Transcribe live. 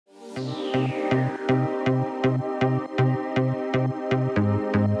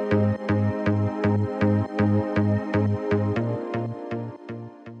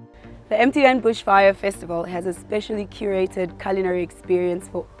MTN Bushfire Festival has a specially curated culinary experience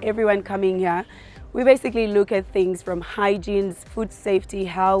for everyone coming here. We basically look at things from hygiene, food safety,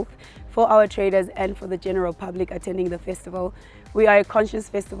 health, for our traders and for the general public attending the festival. We are a conscious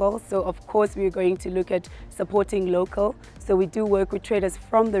festival, so of course we're going to look at supporting local. So we do work with traders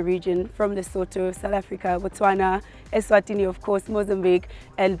from the region, from Lesotho, South Africa, Botswana, Eswatini, of course, Mozambique,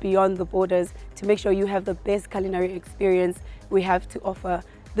 and beyond the borders to make sure you have the best culinary experience we have to offer.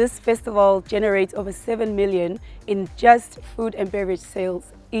 This festival generates over 7 million in just food and beverage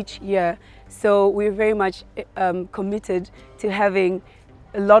sales each year. So we're very much committed to having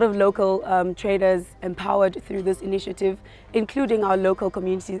a lot of local traders empowered through this initiative, including our local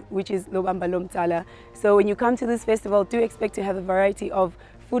community, which is Lobamba Lomtala. So when you come to this festival, do expect to have a variety of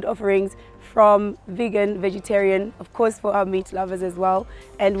food offerings from vegan, vegetarian, of course for our meat lovers as well.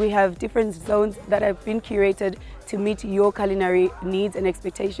 And we have different zones that have been curated to meet your culinary needs and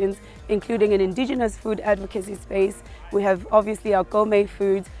expectations, including an indigenous food advocacy space. We have obviously our gourmet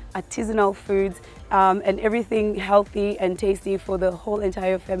foods, artisanal foods, and everything healthy and tasty for the whole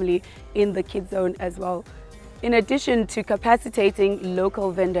entire family in the kids zone as well. In addition to capacitating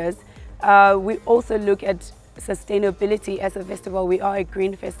local vendors, we also look at sustainability as a festival. We are a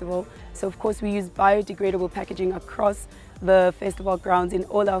green festival, so of course we use biodegradable packaging across the festival grounds in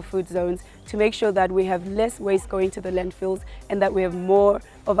all our food zones to make sure that we have less waste going to the landfills and that we have more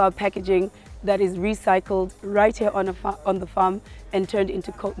of our packaging that is recycled right here on the farm and turned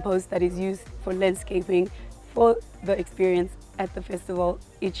into compost that is used for landscaping for the experience at the festival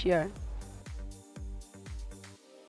each year.